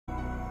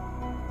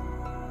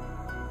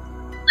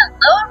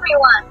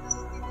everyone!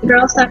 The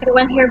Girl Sucker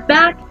went here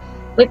back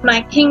with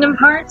my Kingdom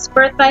Hearts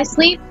Birth by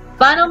Sleep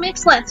Final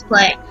Mix Let's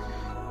Play.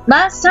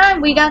 Last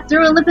time we got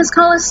through Olympus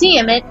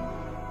Coliseum, it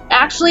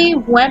actually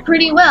went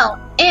pretty well,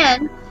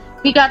 and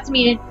we got to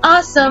meet an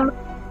awesome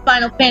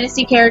Final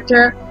Fantasy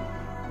character,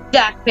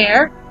 Jack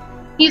Bear.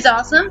 He's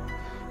awesome,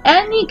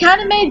 and he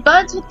kind of made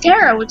buds with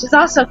Terra, which is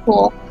also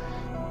cool.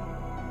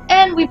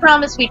 And we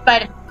promised we'd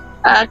fight him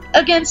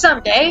again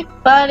someday,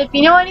 but if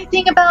you know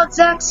anything about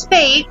Zack's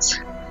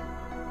fate,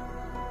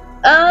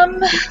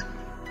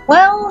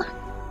 well,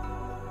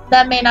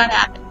 that may not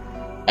happen.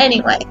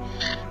 Anyway,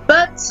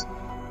 but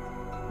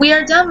we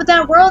are done with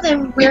that world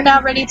and we're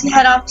now ready to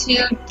head off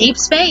to deep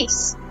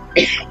space.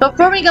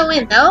 Before we go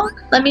in though,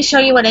 let me show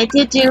you what I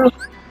did do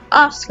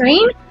off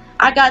screen.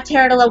 I got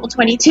Terra to level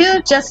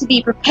 22 just to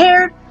be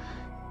prepared.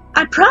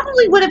 I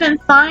probably would have been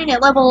fine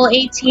at level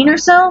 18 or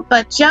so,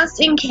 but just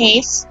in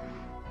case,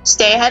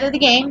 stay ahead of the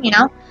game, you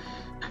know.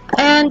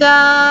 And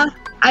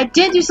I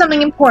did do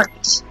something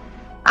important.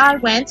 I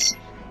went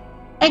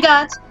and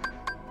got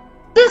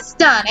this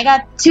done. I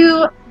got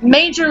 2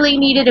 majorly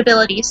needed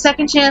abilities.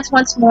 Second Chance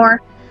once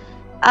more.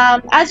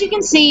 As you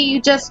can see,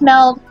 you just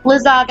meld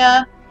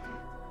Blizzaga,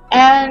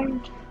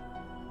 and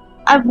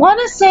I want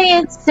to say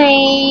it's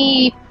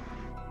a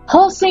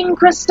pulsing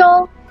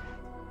crystal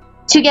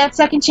to get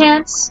Second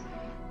Chance.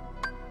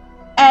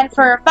 And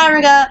for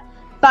Firaga,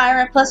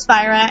 Fira plus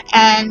Fira,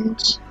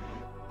 and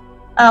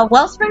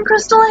Wellspring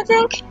Crystal, I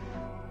think?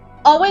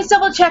 Always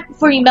double check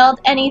before you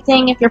meld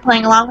anything if you're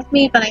playing along with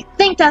me, but I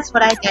think that's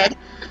what I did.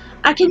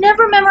 I can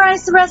never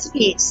memorize the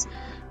recipes.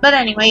 But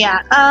anyway,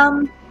 yeah.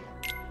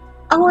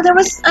 Oh, there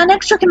was an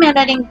extra command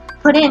I didn't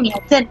put in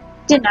yet,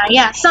 didn't I?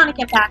 Yeah, Sonic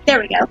Impact. There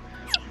we go.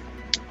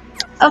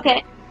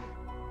 Okay.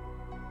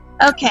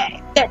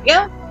 Okay, there we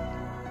go.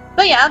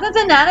 But yeah, other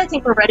than that, I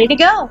think we're ready to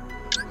go.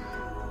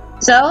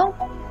 So,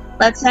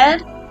 let's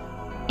head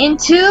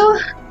into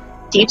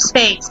deep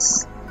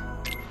space.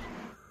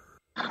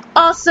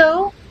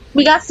 Also,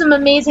 we got some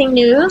amazing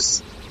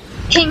news.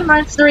 Kingdom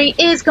Hearts 3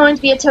 is going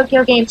to be a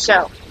Tokyo Game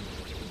Show.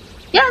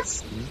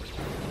 Yes!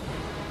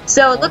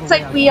 So it looks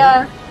like we,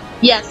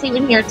 yes,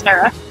 even here,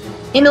 Terra,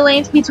 in the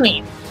lanes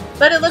between.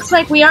 But it looks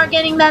like we are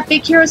getting that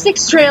Big Hero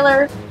 6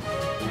 trailer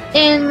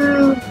in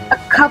a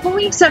couple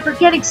weeks. I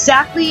forget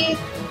exactly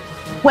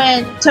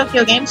when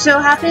Tokyo Game Show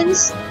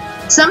happens.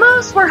 Some of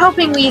us were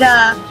hoping we'd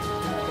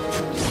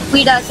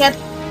get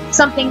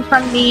something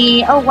from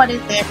the, oh, what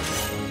is it?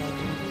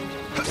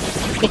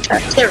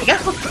 There we go.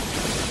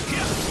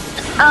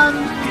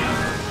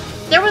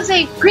 There was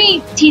a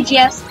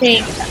pre-TGS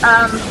thing,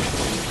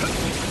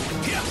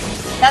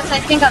 that's I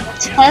think on the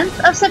 10th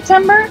of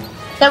September,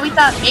 that we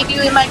thought maybe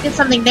we might get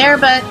something there,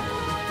 but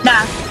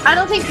nah, I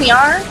don't think we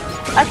are.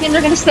 I think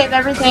they're going to save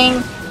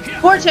everything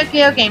for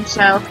Tokyo Game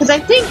Show, because I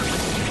think,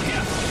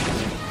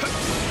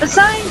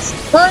 besides,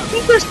 well, I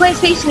think there's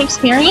PlayStation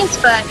Experience,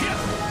 but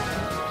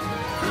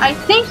I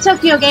think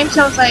Tokyo Game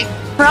Show is like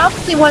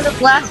probably one of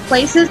the last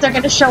places they're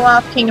going to show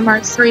off Kingdom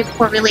Hearts 3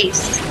 before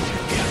release.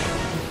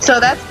 So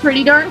that's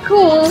pretty darn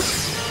cool.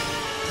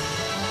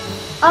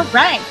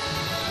 Alright.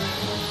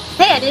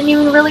 Hey, I didn't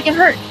even really get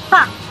hurt.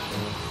 Ha!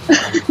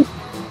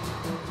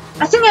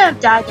 I think I've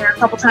died there a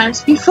couple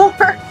times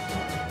before.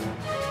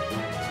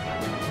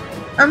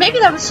 Or maybe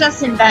that was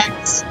just in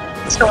Ben's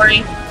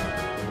story.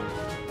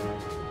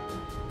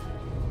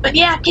 But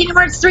yeah, Kingdom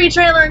Hearts 3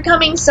 trailer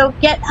incoming, so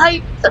get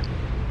hyped.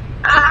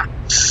 Ah!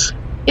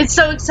 It's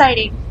so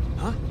exciting.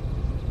 Huh?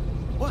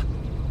 What?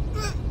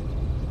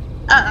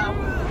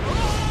 Uh-oh.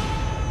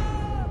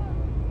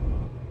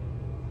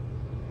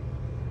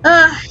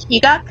 You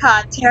got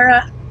caught,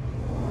 Terra.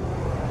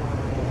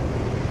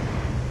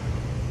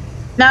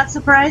 Not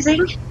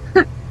surprising.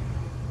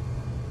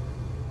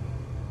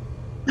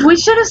 We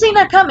should have seen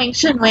that coming,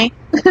 shouldn't we?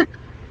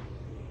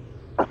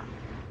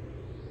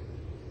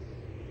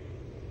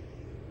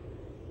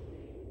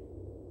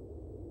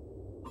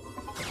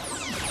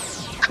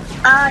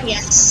 Ah,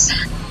 yes.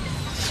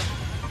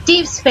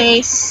 Deep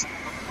space.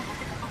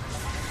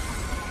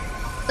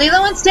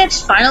 Lilo and Stitch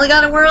finally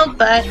got a world,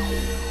 but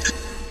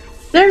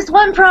there's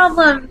one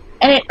problem,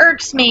 and it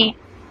irks me.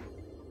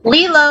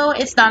 Lilo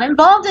is not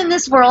involved in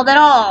this world at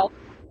all.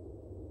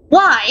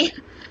 Why?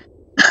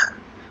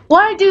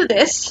 Why do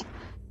this?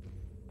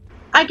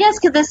 I guess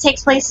because this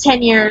takes place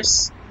 10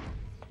 years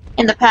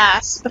in the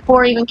past,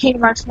 before even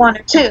Kingdom Hearts 1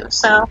 or 2,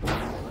 so.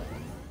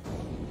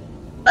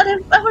 But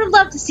I would have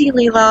loved to see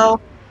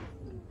Lilo.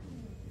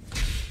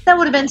 That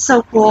would have been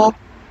so cool.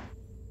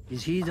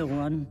 Is he the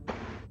one?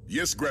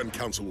 Yes, Grand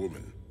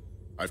Councilwoman.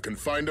 I've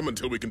confined him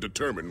until we can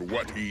determine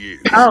what he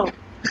is. Oh.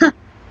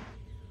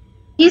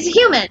 He's a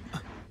human.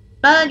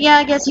 But yeah,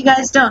 I guess you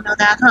guys don't know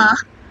that, huh?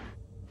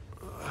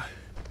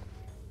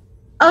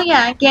 Oh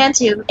yeah,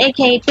 Gantu,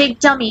 aka Big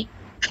Dummy.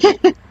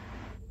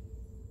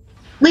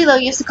 Lilo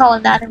used to call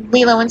him that in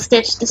Lilo and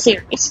Stitch, the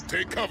series.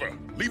 Take cover.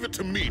 Leave it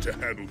to me to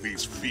handle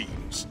these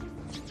fiends.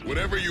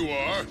 Whatever you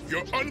are,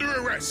 you're under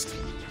arrest.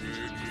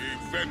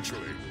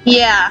 Eventually.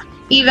 Yeah,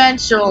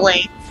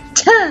 eventually.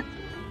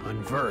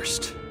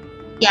 Unversed.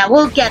 Yeah,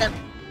 we'll get him.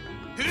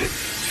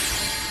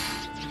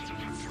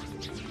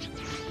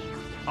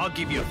 I'll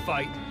give you a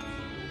fight.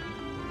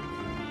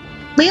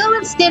 Lilo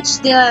and Stitch,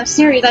 the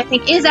series, I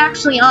think, is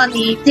actually on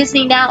the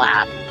Disney Now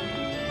app,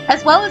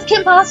 as well as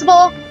Kim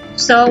Possible,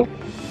 so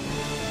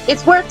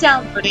it's worth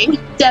downloading,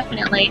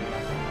 definitely.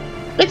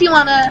 If you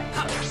want to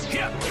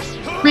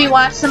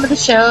rewatch some of the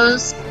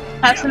shows,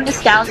 have some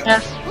nostalgia.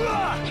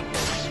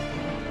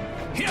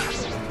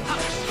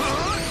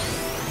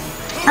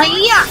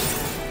 Hiya!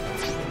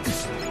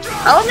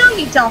 Oh no,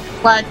 you don't,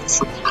 Blood.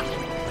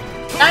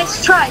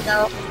 Nice try,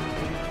 though.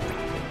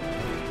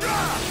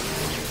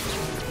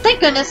 Thank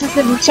goodness it's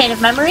in the Chain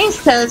of Memories,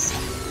 because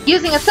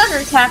using a thunder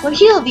attack would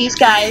heal these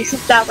guys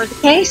if that were the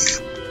case.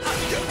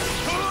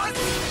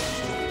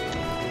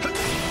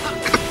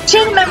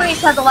 Chain of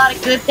Memories has a lot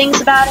of good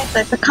things about it,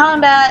 but the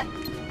combat,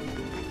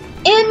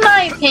 in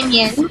my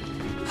opinion,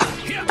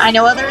 I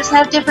know others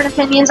have different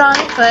opinions on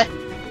it, but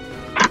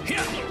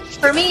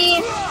for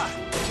me,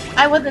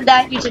 I wasn't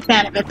that huge a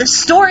fan of it. The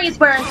story is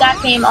where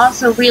that game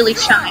also really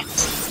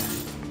shines.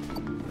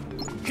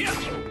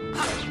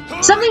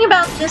 Something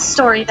about this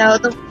story, though,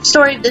 the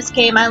story of this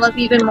game, I love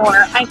even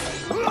more.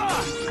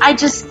 I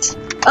just,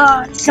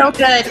 oh, it's so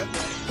good.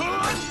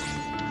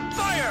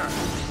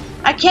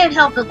 I can't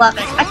help but love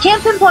it. I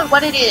can't pinpoint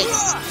what it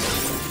is.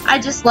 I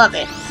just love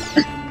it.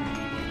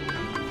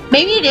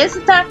 Maybe it is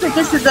the fact that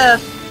this is a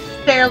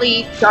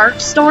fairly dark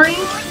story,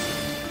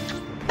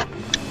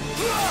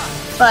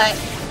 but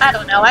I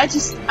don't know.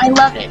 I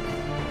love it.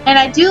 And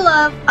I do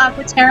love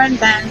Aqua, Terra, and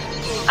Ben.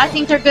 I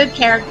think they're good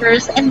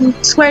characters, and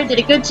Square did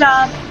a good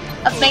job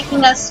of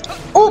making us,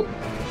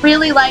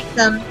 really like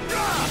them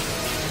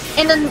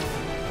in a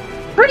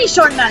pretty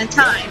short amount of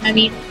time. I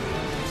mean,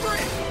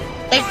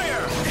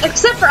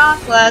 except for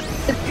Aqua,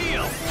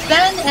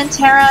 Ben and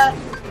Terra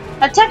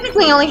have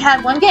technically only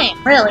had one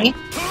game, really,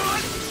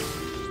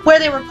 where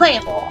they were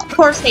playable. Of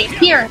course, they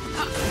appear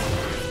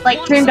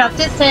like Dream Drop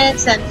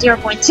Distance and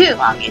 0.2,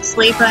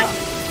 obviously, but,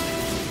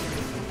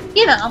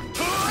 you know,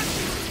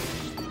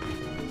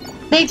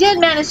 they did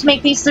manage to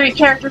make these three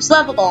characters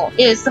lovable,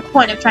 is the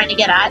point I'm trying to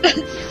get at.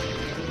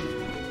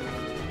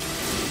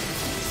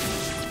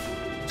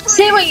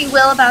 Say what you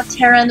will about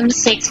Terra and the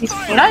mistakes he's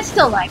made, I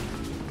still like him.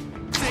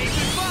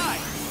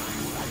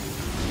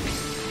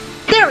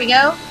 There we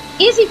go.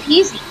 Easy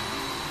peasy.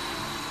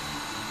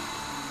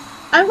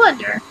 I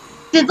wonder,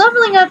 did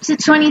leveling up to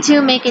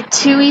 22 make it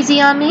too easy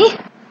on me?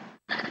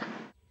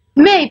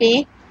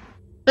 Maybe.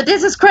 But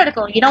this is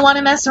critical, you don't want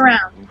to mess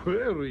around.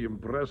 Very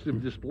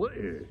impressive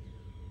display.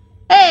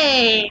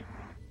 Hey!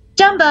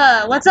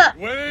 Jumba, what's up?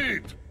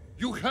 Wait!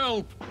 You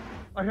help!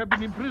 I have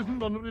been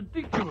imprisoned on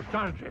ridiculous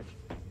charges.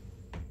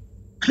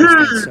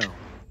 So,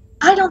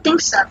 I don't think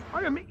so.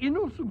 I am an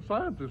innocent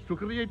scientist who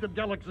created the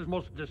galaxy's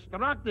most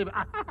destructive,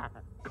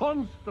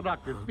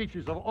 constructive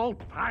species of all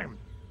time.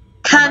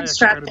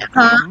 Constructive,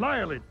 My huh?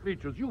 annihilate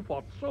creatures you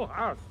fought so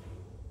hard.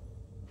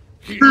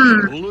 He's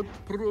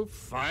bulletproof,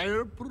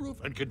 fireproof,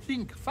 and can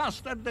think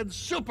faster than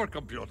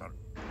supercomputer.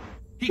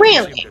 He can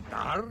Really? see in the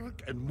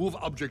dark and move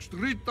objects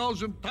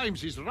 3,000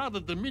 times his rather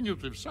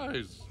diminutive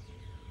size.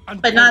 And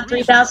But for not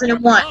reasons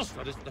 3001.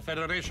 preposterous, the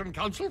Federation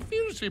Council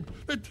fears him.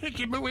 They take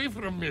him away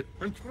from me.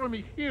 And throw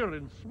me here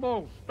in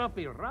small,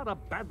 stuffy, rather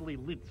badly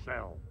lit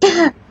cell.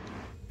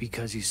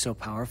 because he's so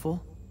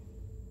powerful?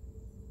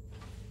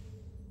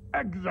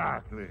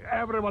 Exactly.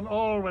 Everyone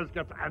always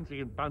gets antsy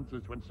in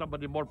pantsy when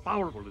somebody more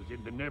powerful is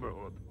in the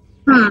neighborhood.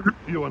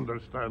 You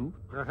understand,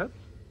 perhaps?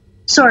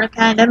 Sorta,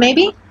 kinda,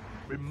 maybe?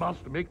 We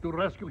must make to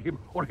rescue him,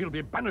 or he'll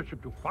be banished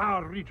to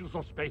far reaches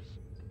of space.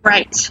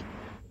 Right.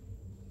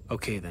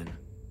 Okay then,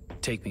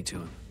 take me to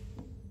him.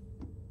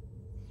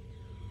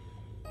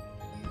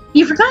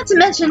 You forgot to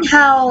mention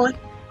how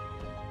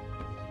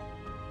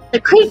the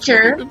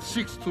creature,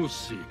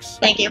 626.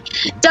 thank you,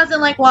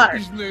 doesn't like water.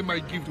 His name I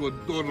give to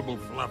adorable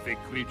fluffy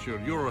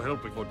creature you're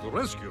helping for to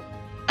rescue.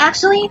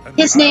 Actually, And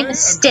his name I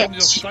is am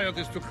the Stitch.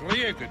 scientist who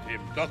created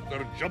him,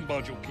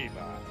 Dr.Jumba.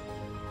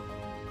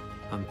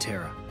 I'm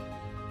Terra.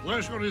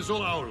 Pleasure is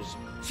all ours.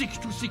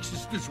 626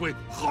 is this way.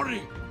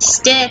 Hurry!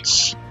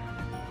 Stitch.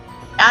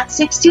 Not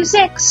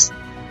 626.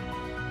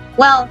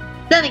 Well,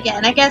 then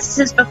again, I guess this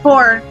is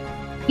before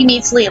he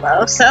meets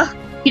Lilo, so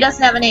he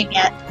doesn't have a name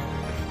yet.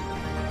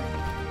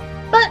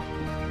 But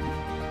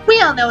we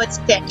all know it's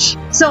Stitch,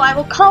 so I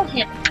will call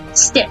him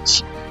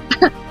Stitch.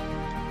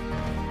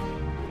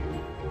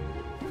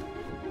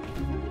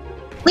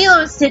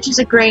 Lilo and Stitch is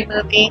a great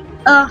movie.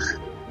 Ugh.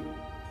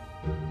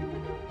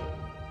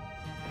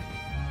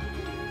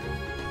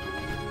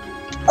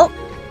 Oh,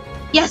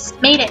 yes,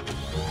 made it.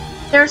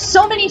 There are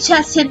so many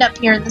chests hidden up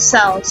here in the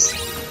cells.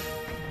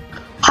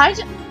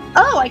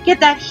 Oh, I get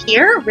that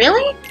here?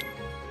 Really?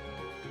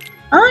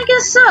 Oh, I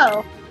guess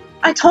so.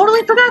 I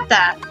totally forgot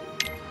that.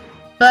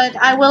 But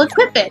I will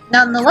equip it,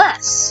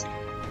 nonetheless.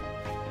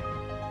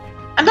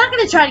 I'm not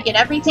going to try to get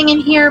everything in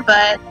here,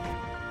 but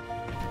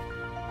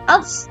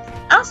I'll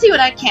see what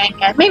I can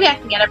get. Maybe I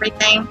can get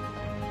everything.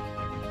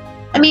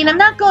 I mean, I'm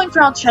not going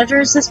for all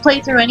treasures this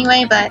playthrough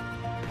anyway, but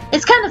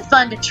it's kind of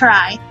fun to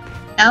try.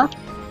 No?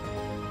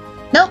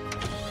 Nope.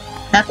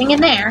 Nothing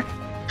in there.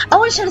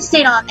 Oh, I should have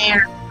stayed on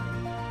there.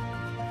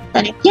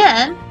 Then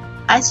again,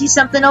 I see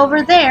something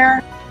over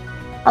there.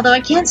 Although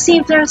I can't see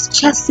if there's a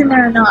chest in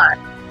there or not.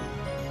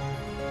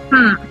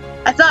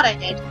 I thought I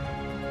did.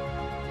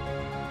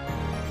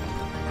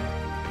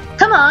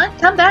 Come on,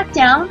 come back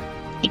down.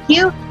 Thank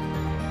you.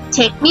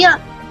 Take me up.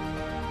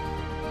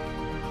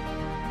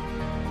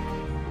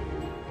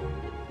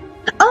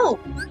 Oh,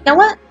 you know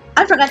what?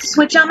 I forgot to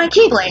switch on my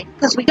Keyblade,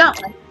 because we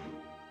got one.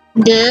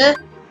 Duh.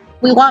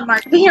 We want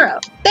Mark of a Hero.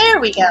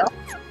 There we go.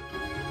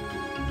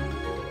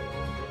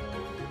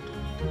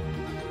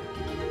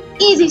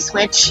 Easy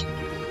switch.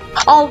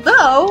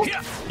 Although,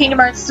 Kingdom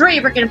Hearts 3,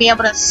 we're going to be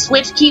able to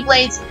switch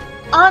Keyblades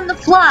on the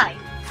fly.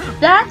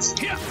 That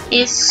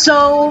is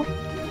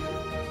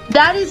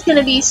going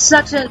to be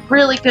such a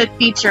really good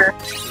feature.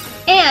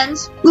 And,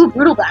 ooh,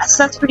 Brutal Blast,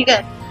 that's pretty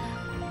good.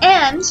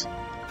 And,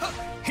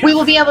 we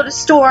will be able to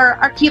store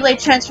our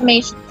Keyblade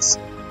transformations.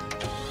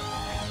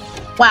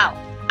 Wow.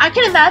 I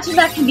can imagine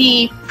that can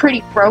be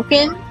pretty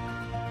broken,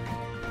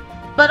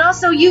 but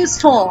also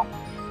useful.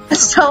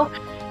 So,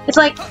 it's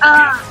like,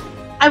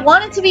 I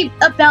want it to be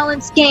a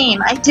balanced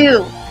game. I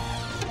do.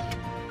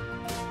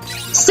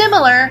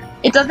 Similar,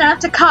 it doesn't have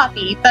to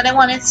copy, but I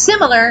want it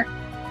similar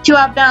to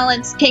how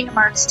balanced Kingdom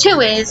Hearts 2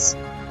 is.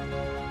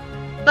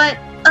 But,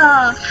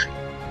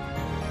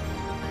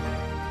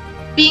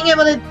 being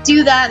able to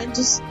do that and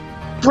just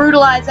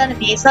brutalize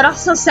enemies, that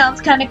also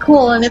sounds kind of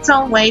cool in its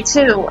own way,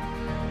 too.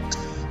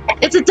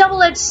 It's a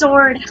double-edged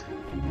sword.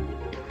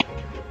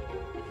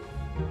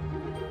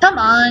 Come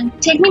on,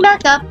 take me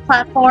back up,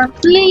 platform,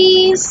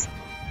 please.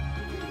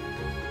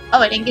 Oh,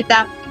 I didn't get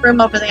that room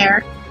over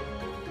there.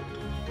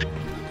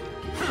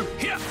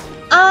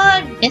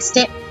 I missed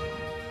it.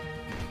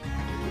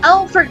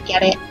 Oh,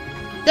 forget it.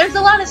 There's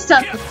a lot of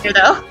stuff in here,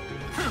 though.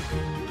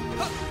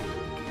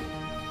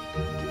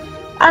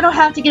 I don't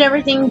have to get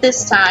everything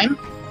this time.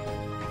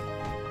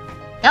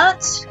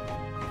 Not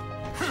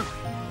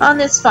on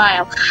this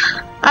file.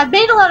 I've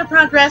made a lot of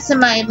progress in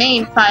my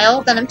main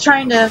file that I'm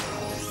trying to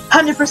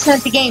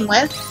 100% the game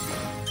with.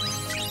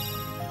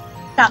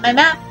 Got my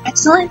map.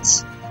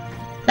 Excellent.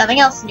 Nothing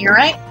else in here,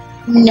 right?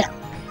 No.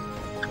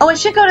 Oh, I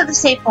should go to the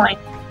save point.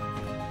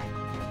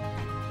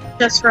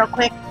 Just real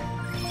quick.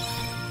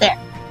 There.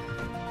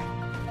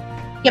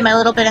 Get my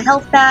little bit of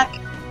health back.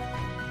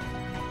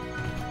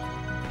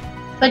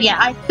 But yeah,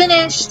 I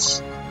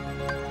finished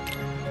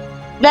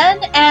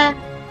Ben and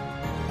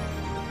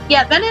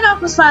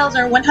Aqua's files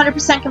are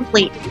 100%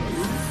 complete.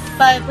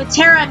 But with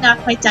Terra, I'm not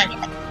quite done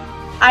yet.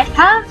 I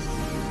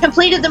have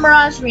completed the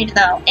Mirage Arena,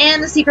 though,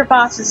 and the secret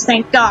bosses,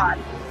 thank God.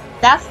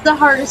 That's the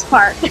hardest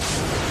part.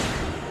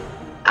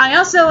 I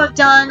also have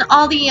done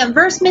all the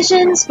verse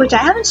missions, which I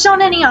haven't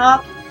shown any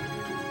of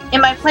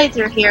in my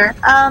playthrough here.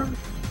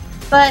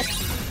 But,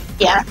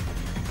 yeah.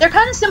 They're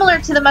kind of similar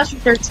to the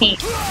Mushroom 13,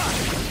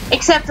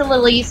 except a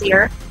little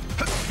easier.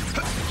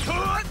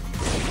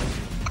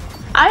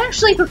 I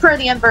actually prefer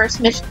the inverse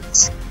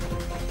missions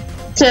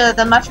to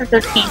the Mushroom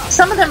 13.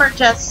 Some of them are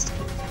just,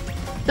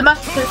 the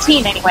Mushroom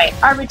 13 anyway,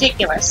 are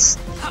ridiculous.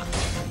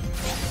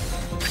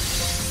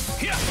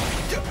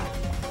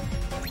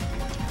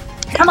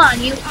 Come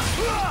on, you.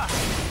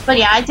 But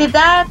yeah, I did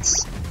that.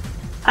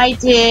 I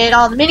did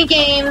all the mini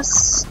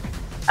games.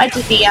 I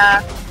did the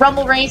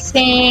Rumble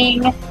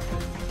Racing.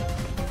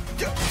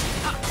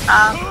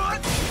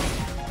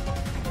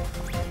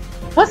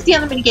 What's the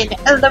other mini game?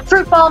 The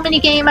Fruit Ball mini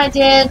game I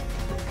did.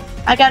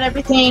 I got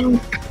everything.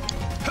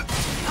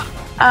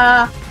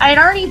 I had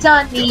already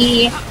done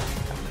the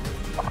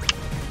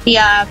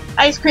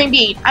Ice Cream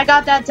Bead. I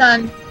got that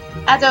done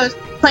as I was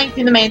playing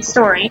through the main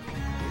story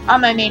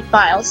on my main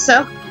files.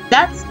 So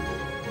that's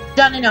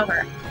done and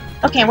over.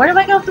 Okay, where do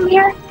I go from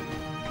here?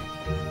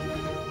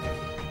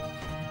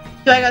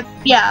 Do I go?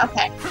 Yeah,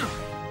 okay.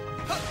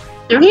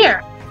 Through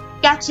here.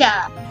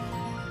 Gotcha.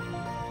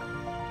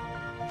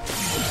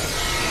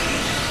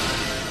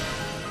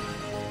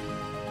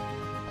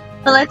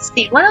 But let's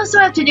see. What else do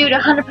I have to do to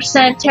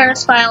 100%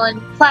 Terra's file and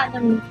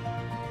Platinum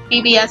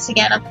BBS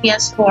again on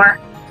PS4?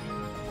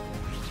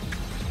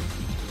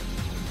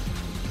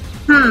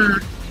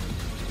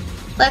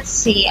 Let's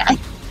see. I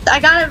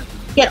gotta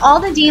get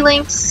all the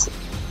D-links,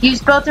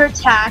 use both their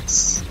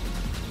attacks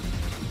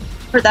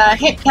for the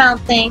hit count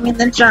thing in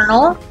the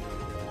journal.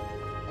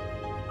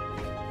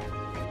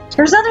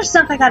 There's other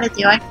stuff I gotta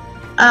do.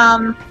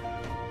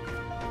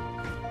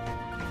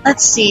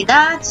 Let's see,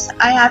 that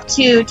I have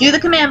to do the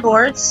command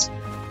boards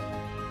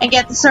and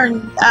get the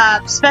certain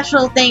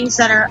special things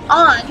that are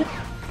on.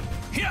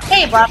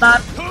 Hey, blah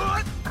blah.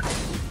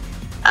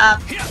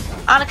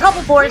 On a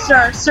couple boards, there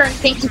are certain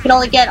things you can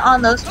only get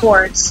on those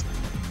boards.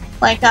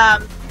 Like, I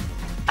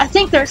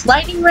think there's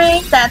Lightning Ray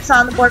that's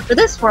on the board for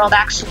this world,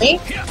 actually.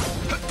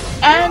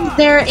 And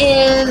there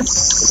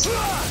is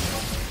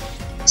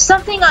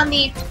something on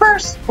the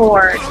first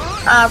board,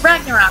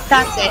 Ragnarok,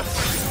 that's it.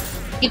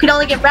 You can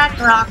only get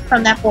Ragnarok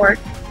from that board.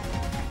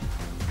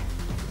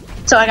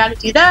 So I gotta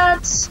do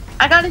that.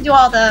 I gotta do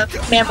all the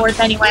command boards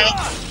anyway.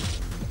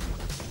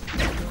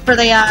 For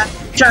the,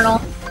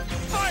 journal.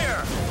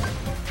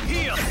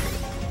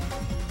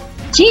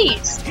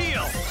 Jeez.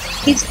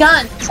 These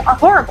guns are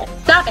horrible.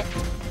 Stop it.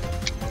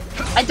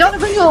 I don't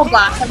have a renewal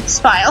block on this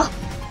file.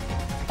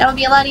 That would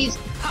be a lot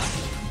easier.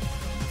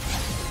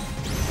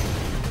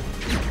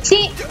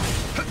 See?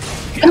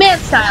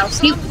 Command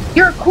styles.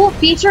 You're a cool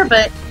feature,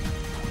 but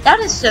that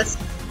is just...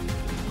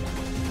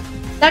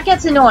 that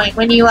gets annoying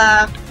when you,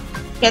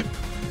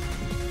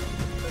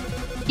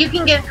 you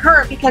can get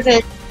hurt because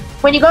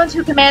when you go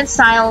into a command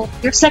style,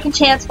 your second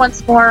chance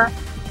once more,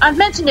 I've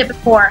mentioned it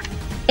before,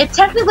 it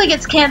technically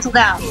gets cancelled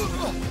out.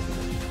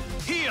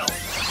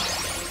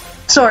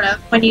 Sort of,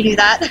 when you do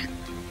that.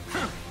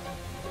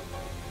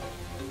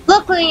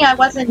 Luckily, I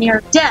wasn't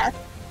near death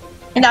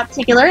in that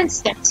particular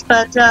instance,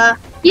 but,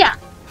 yeah.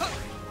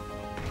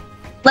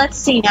 Let's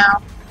see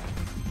now.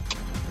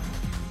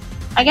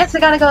 I guess I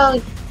gotta go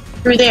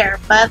through there,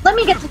 but let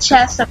me get the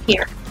chest up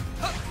here.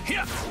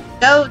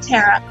 Go,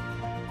 Terra.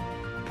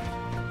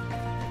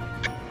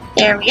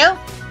 There we go.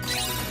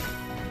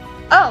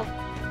 Oh,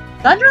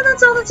 thunder,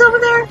 that's all that's over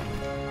there?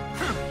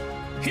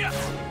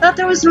 Thought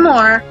there was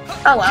more.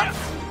 Oh well.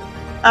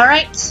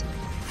 Alright.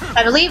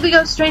 I believe we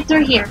go straight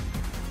through here.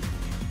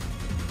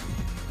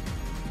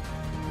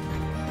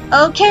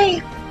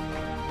 Okay.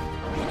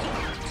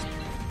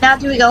 Now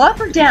do we go up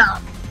or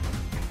down?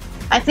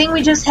 I think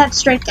we just head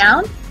straight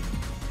down.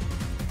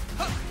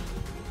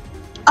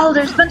 Oh,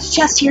 there's a bunch of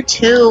chests here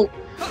too.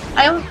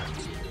 I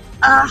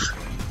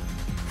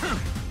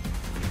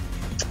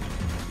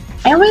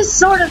always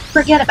sort of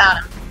forget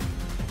about them.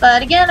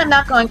 But again, I'm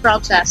not going for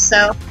all chests,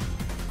 so...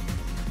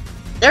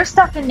 there's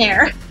stuff in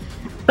there.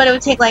 But it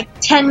would take like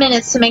 10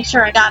 minutes to make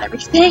sure I got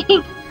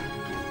everything.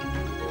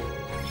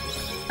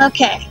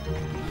 Okay.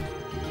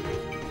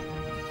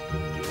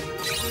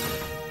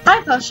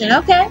 High potion,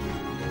 okay.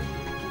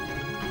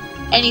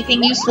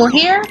 Anything useful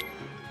here?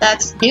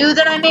 That's new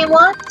that I may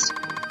want.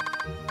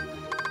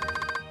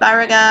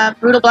 Baraga,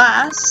 Brutal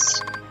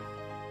Blast.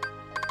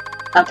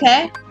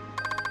 Okay.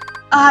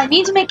 I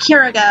need to make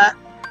Kiraga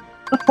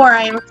before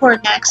I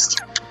record next.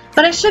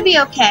 But I should be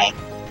okay.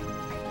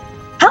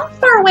 How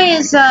far away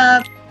is,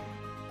 my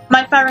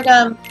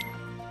Baraga?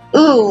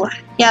 Ooh,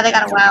 yeah, they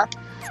got a while.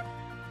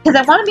 Because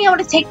I want to be able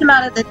to take them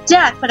out of the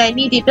deck, but I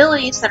need the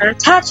abilities that are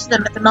attached to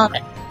them at the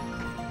moment.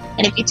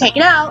 And if you take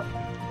it out,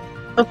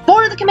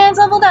 before the command's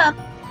leveled up,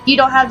 you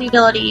don't have the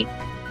ability.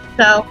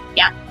 So,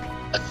 yeah.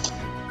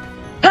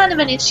 Kind of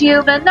an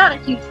issue, but not a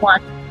huge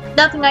one.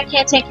 Nothing I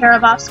can't take care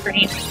of off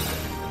screen.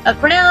 But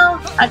for now,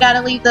 I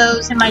gotta leave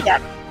those in my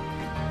deck.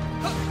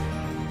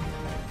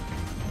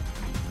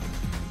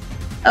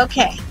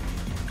 Okay.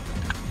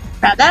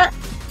 Grab that.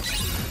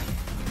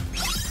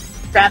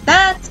 Grab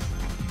that.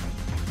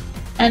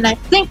 And I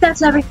think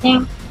that's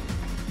everything.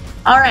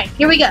 Alright,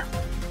 here we go.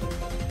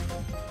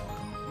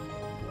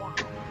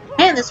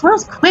 Man, this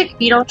world's quick if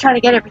you don't try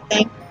to get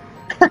everything.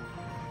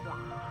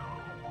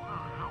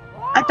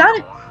 I thought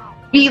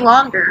it'd be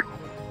longer,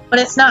 but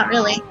it's not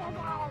really.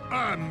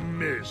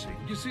 Amazing,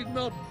 is it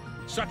not?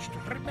 Such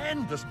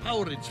tremendous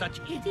power in such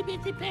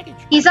itty-bitty package.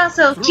 He's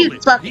also Truly,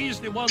 cute, fluffy. He's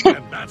the one,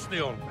 and that's the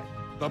only.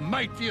 The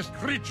mightiest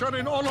creature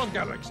in all of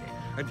galaxy,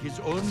 and his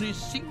only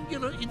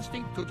singular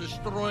instinct to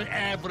destroy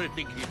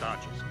everything he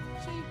touches.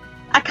 See?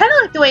 I kind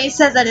of like the way he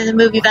says that in the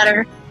movie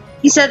better.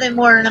 He said it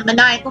more in a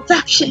maniacal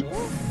fashion.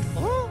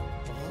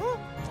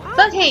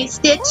 But hey,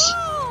 Stitch.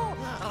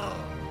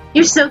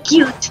 You're so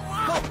cute.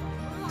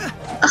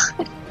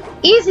 Ugh,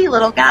 easy,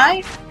 little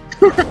guy.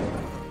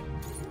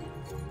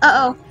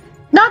 Uh-oh.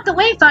 Not the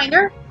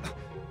Wayfinder.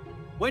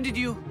 When did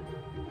you...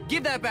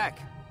 give that back?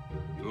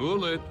 Too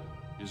late.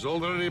 He's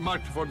already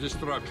marked for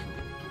destruction.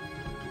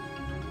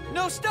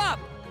 No, stop!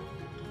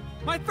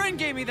 My friend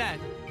gave me that.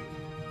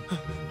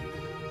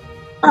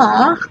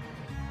 Aww.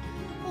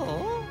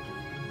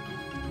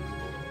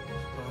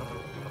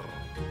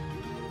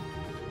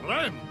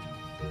 Friend?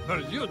 Are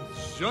you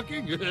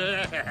joking?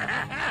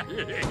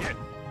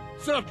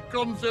 Such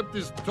concept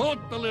is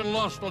totally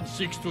lost on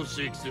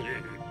 626.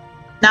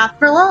 Not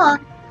for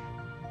long.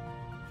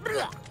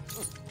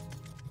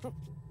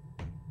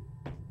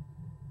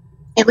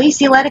 At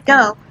least you let it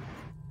go.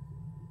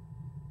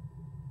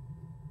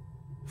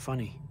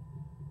 Funny.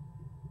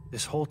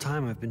 This whole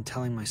time I've been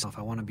telling myself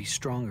I want to be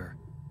stronger,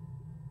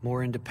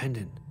 more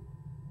independent.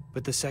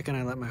 But the second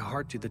I let my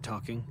heart do the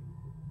talking,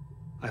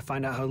 I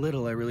find out how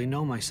little I really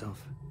know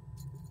myself.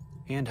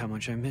 And how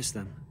much I miss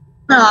them.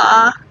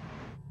 Aww.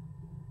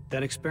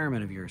 That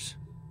experiment of yours.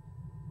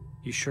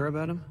 You sure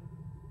about him?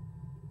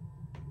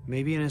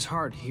 Maybe in his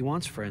heart he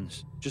wants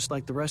friends, just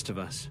like the rest of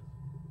us.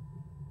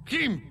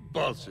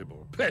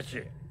 Impossible,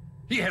 Pesce.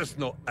 He has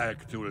no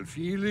actual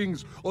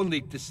feelings,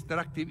 only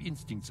destructive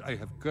instincts I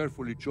have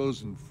carefully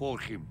chosen for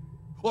him.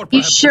 Or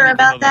You sure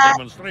about that?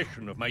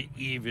 Demonstration of my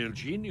evil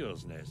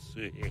geniusness.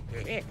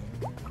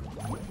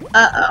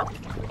 Uh-oh.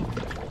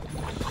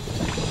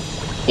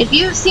 If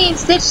you've seen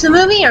Stitch the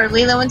movie or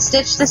Lilo and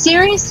Stitch the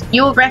series,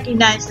 you will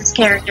recognize this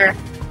character.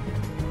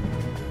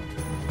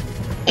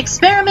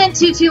 Experiment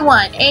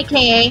 221,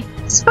 aka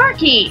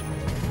Sparky.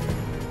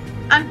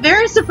 I'm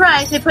very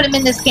surprised they put him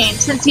in this game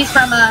since he's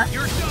from a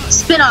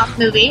spin-off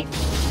movie.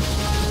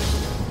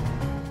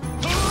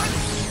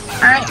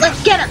 Alright,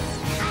 let's get him!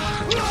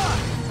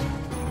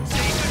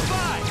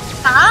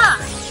 Ah!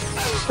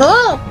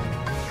 Oh!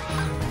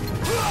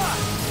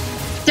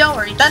 Don't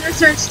worry, Thunder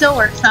Surge still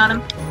works on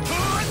him.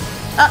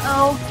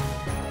 Uh-oh.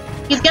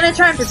 He's gonna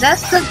try and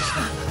possess the...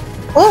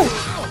 Oh!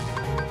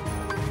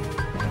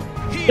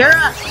 You're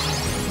up.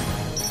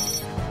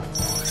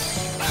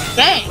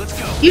 Dang,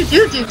 you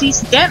do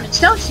decent damage,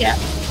 don't you?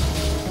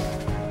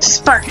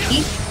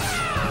 Sparky.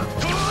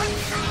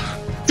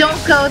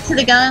 Don't go to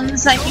the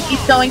guns, I think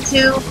he's going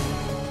to.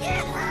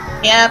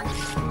 Yep.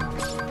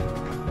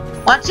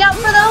 Watch out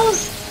for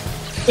those!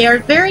 They are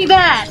very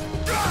bad.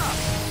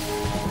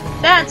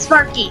 Bad,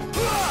 Sparky.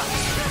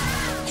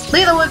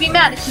 Lilo would be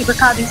mad if you were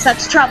causing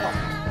such trouble.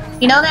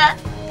 You know that?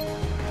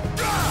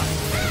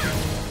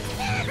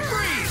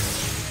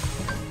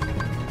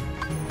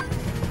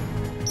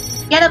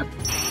 Get him!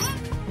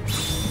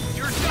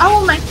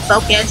 Oh, my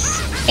focus.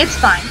 It's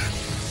fine.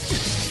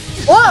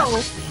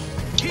 Whoa!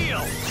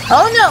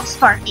 Oh no,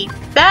 Sparky.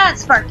 Bad,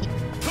 Sparky.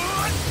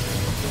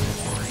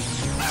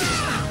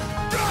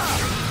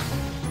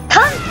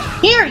 Come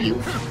here,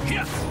 you.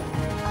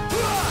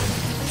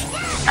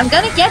 I'm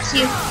gonna get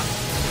you.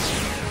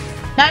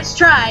 Nice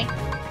try.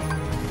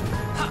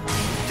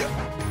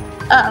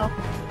 Uh-oh.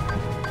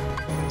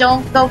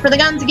 Don't go for the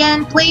guns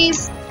again,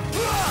 please.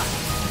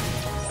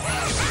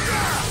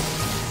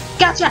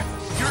 Gotcha!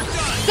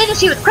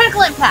 Finish you with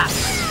critical impact!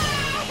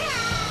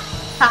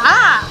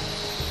 Ha-ha!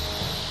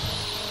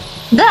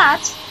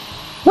 That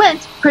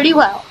went pretty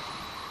well.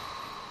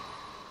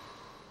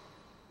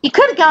 He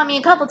could have got me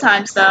a couple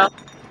times, though.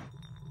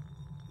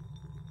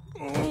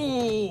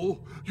 Oh,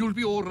 you'll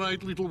be all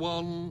right, little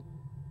one.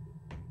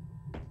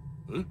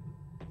 Huh?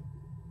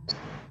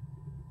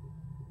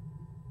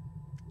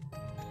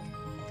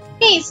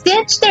 Hey,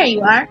 Stitch, there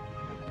you are.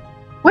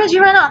 Where'd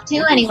you run off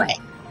to, anyway?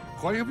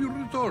 Why have you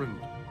returned?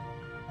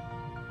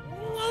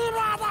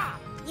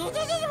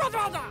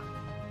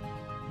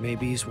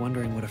 Maybe he's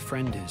wondering what a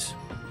friend is.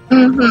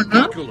 Mm-hmm.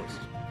 Ridiculous.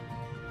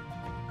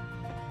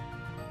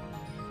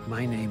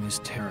 My name is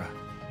Terra.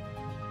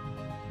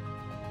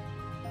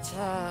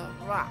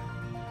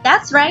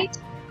 That's right.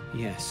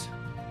 Yes.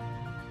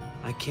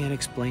 I can't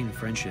explain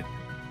friendship.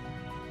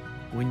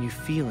 When you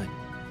feel it,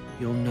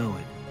 you'll know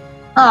it.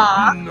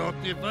 Aw. Not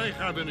if I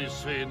have any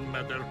say in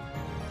matter.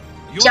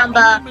 You're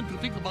Jumba. only meant to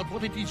think about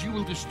what it is you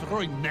will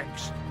destroy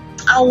next.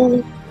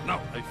 Oh. Now,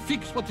 I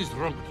fix what is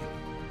wrong with you.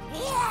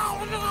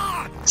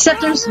 Except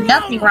there's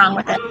nothing wrong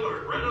with it. Red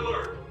alert, red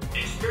alert.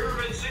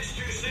 Experiment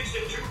 626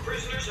 and 2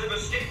 prisoners have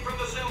escaped from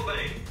the cell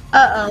bay.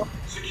 Uh-oh.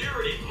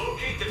 Security,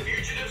 locate the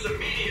fugitives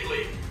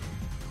immediately.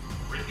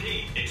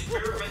 Repeat,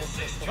 experiment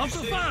 626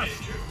 and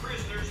 2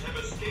 prisoners have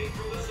escaped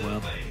from the cell Well,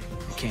 bay.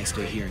 I can't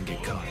stay here and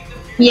get caught.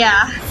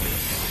 Yeah.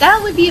 That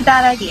would be a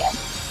bad idea.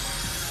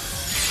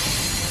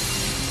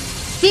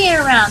 See you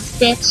around,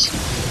 Stitch.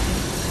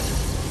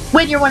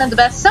 When you're one of the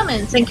best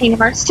summons in Kingdom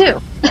Hearts 2.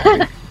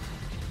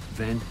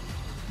 Ven?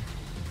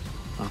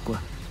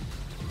 Aqua?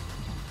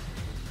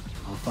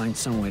 I'll find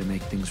some way to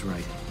make things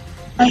right.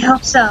 I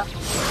hope so.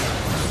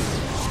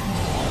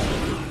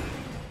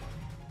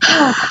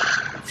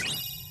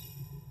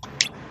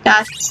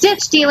 Got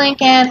Stitch,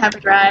 D-Link, and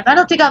Hyperdrive. I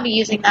don't think I'll be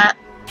using that.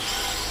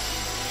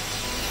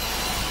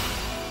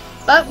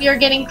 But we are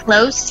getting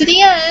close to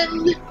the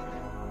end.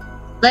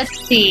 Let's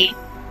see.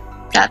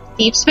 Got the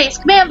Deep Space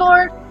Command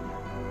Board.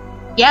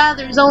 Yeah,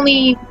 there's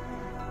only...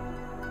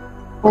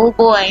 Oh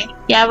boy.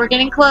 Yeah, we're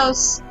getting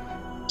close.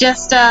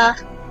 Just,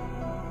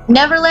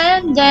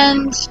 Neverland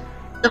and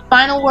the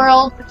final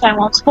world, which I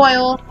won't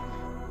spoil.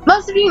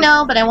 Most of you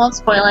know, but I won't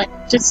spoil it.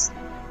 Just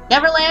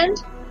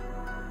Neverland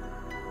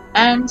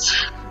and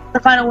the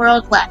final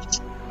world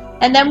left.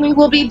 And then we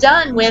will be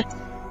done with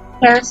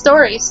Terra's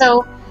story.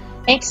 So,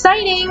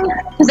 exciting!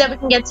 Because then we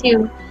can get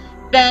to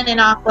Ven and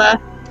Aqua.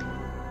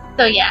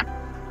 So yeah.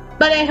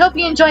 But I hope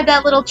you enjoyed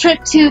that little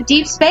trip to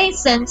deep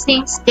space and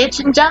seeing Stitch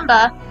and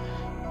Jumba.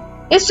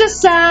 It's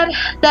just sad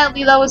that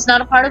Lilo is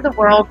not a part of the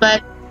world,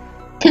 but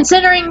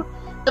considering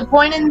the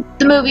point in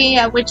the movie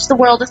at which the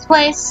world is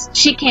placed,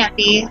 she can't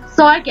be,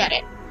 so I get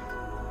it.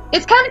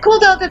 It's kind of cool,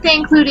 though, that they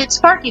included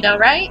Sparky, though,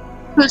 right?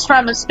 Who's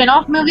from a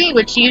spin-off movie,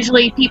 which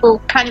usually people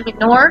kind of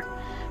ignore.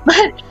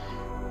 But,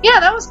 yeah,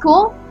 that was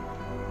cool.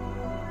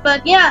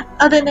 But, yeah,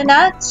 other than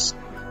that,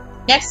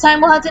 next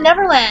time we'll head to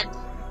Neverland.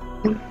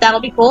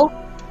 That'll be cool.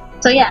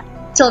 So, yeah,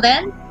 till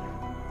then,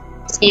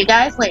 see you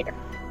guys later.